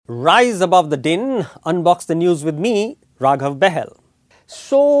Rise above the din, unbox the news with me, Raghav Behel.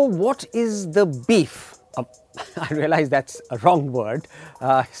 So what is the beef? I realize that's a wrong word,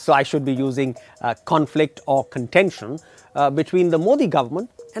 so I should be using conflict or contention between the Modi government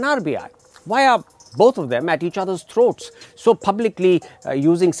and RBI. Why are both of them at each other's throats, so publicly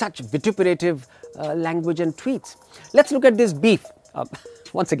using such vituperative language and tweets? Let's look at this beef.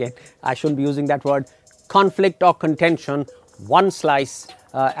 Once again, I shouldn't be using that word, conflict or contention, one slice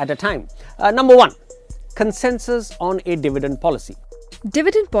at a time. Number one, consensus on a dividend policy.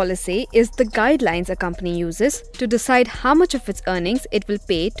 Dividend policy is the guidelines a company uses to decide how much of its earnings it will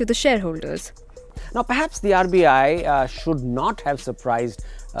pay to the shareholders. Now, perhaps the RBI should not have surprised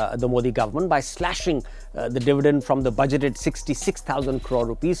the Modi government by slashing the dividend from the budgeted 66,000 crore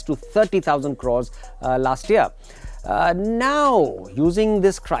rupees to 30,000 crores last year. Now, using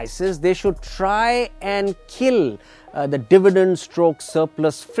this crisis, they should try and kill the dividend stroke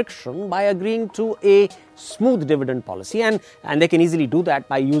surplus friction by agreeing to a smooth dividend policy, and they can easily do that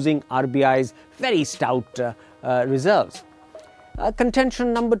by using RBI's very stout reserves.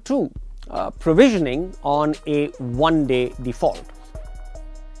 Contention number two, provisioning on a one-day default.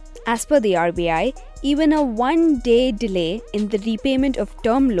 As per the RBI, even a one-day delay in the repayment of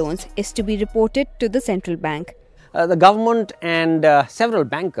term loans is to be reported to the central bank. The government and several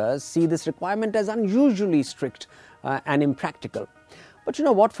bankers see this requirement as unusually strict and impractical. But you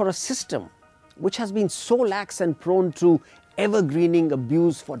know what? For a system which has been so lax and prone to evergreening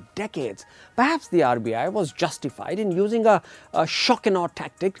abuse for decades, perhaps the RBI was justified in using a shock and awe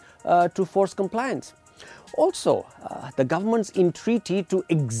tactic to force compliance. Also, the government's entreaty to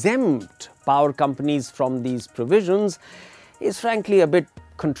exempt power companies from these provisions is frankly a bit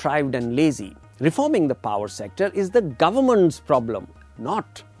contrived and lazy. Reforming the power sector is the government's problem,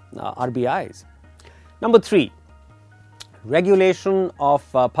 not RBI's. Number three, regulation of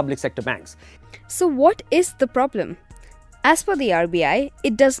public sector banks. So what is the problem? As per the RBI,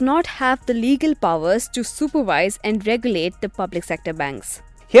 it does not have the legal powers to supervise and regulate the public sector banks.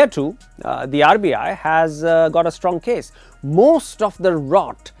 Here too, the RBI has got a strong case. Most of the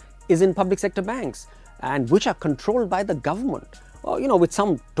rot is in public sector banks, and which are controlled by the government. With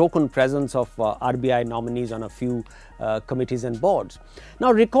some token presence of RBI nominees on a few committees and boards.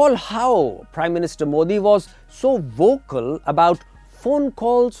 Now, recall how Prime Minister Modi was so vocal about phone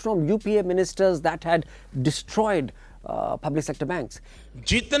calls from UPA ministers that had destroyed public sector banks.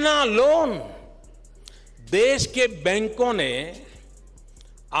 जितना loan देश के बैंकों ने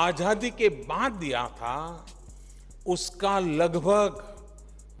आजादी के बाद दिया था, उसका लगभग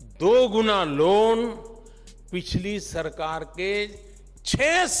 2 गुना लोन पिछली सरकार के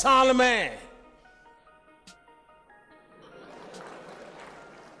 6 साल में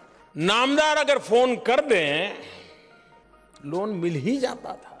नामदार अगर फोन कर दें, लोन मिल ही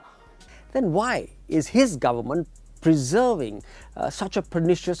जाता था. Then why is his government preserving such a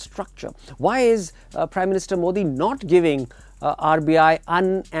pernicious structure? Why is Prime Minister Modi not giving RBI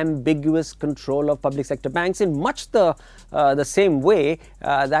unambiguous control of public sector banks in much the same way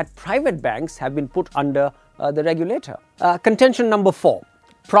that private banks have been put under the regulator? Contention number 4,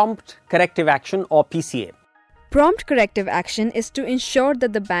 prompt corrective action or PCA. Prompt corrective action is to ensure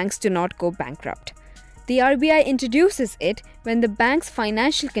that the banks do not go bankrupt. The RBI introduces it when the bank's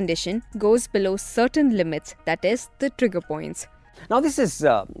financial condition goes below certain limits, that is, the trigger points. Now, this is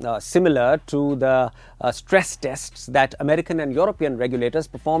similar to the stress tests that American and European regulators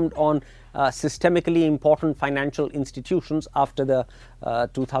performed on systemically important financial institutions after the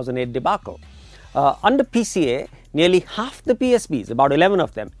 2008 debacle. Under PCA, nearly half the PSBs, about 11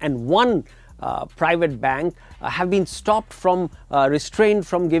 of them, and one private bank have been restrained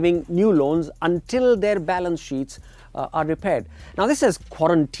from giving new loans until their balance sheets are repaired. Now, this has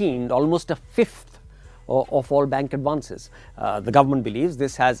quarantined almost a fifth of all bank advances. The government believes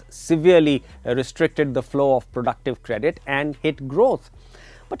this has severely restricted the flow of productive credit and hit growth.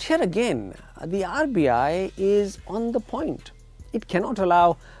 But here again, the RBI is on the point. It cannot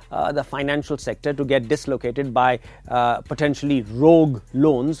allow the financial sector to get dislocated by potentially rogue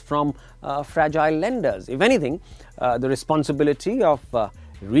loans from fragile lenders. If anything, the responsibility of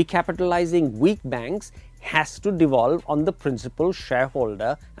recapitalizing weak banks has to devolve on the principal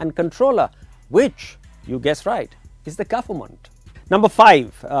shareholder and controller, which, you guessed right, is the government. Number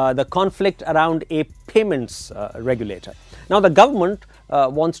 5, the conflict around a payments regulator. Now, the government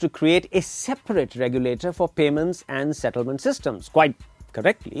wants to create a separate regulator for payments and settlement systems. Quite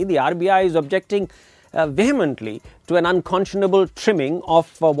correctly, the RBI is objecting vehemently to an unconscionable trimming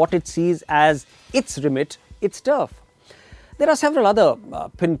of what it sees as its remit, its turf. There are several other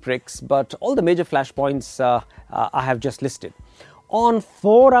pinpricks, but all the major flashpoints I have just listed. On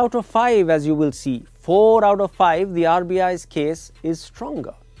 4 out of 5, as you will see, 4 out of 5, the RBI's case is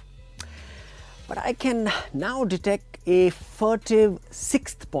stronger. But I can now detect a furtive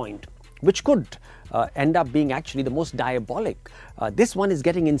 6th point, which could end up being actually the most diabolic. This one is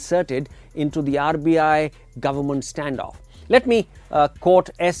getting inserted into the RBI government standoff. Let me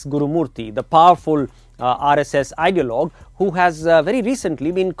quote S. Gurumurthy, the powerful RSS ideologue who has very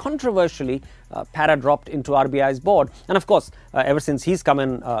recently been controversially para-dropped into RBI's board. And of course, ever since he's come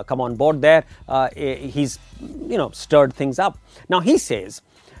on board there, he's stirred things up. Now he says,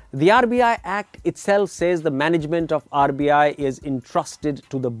 the RBI Act itself says the management of RBI is entrusted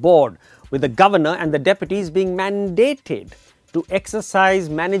to the board, with the governor and the deputies being mandated to exercise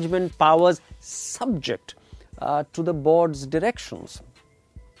management powers subject to the board's directions.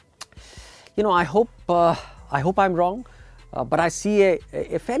 I hope I'm wrong, but I see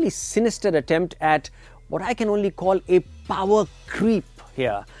a fairly sinister attempt at what I can only call a power creep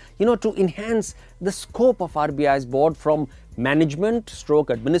here, to enhance the scope of RBI's board from management /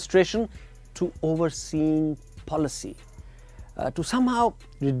 administration to overseeing policy, to somehow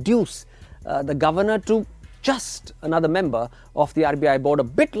reduce the governor to just another member of the RBI board, a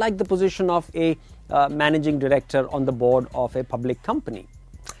bit like the position of a managing director on the board of a public company.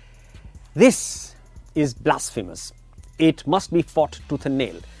 This is blasphemous. It must be fought tooth and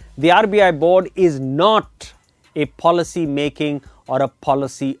nail. The RBI board is not a policy-making or a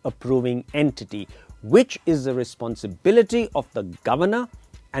policy-approving entity, which is the responsibility of the governor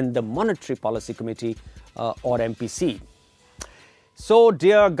and the Monetary Policy Committee or MPC. So,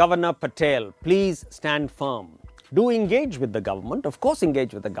 dear Governor Patel, please stand firm. Do engage with the government, of course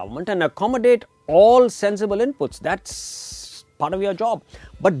engage with the government, and accommodate all sensible inputs. That's part of your job.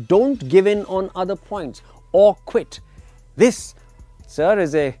 But don't give in on other points or quit. This, sir,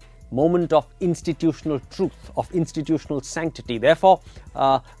 is a moment of institutional truth, of institutional sanctity. Therefore,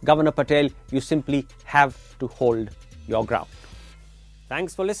 Governor Patel, you simply have to hold your ground.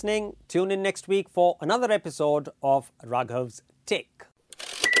 Thanks for listening. Tune in next week for another episode of Raghav's Take.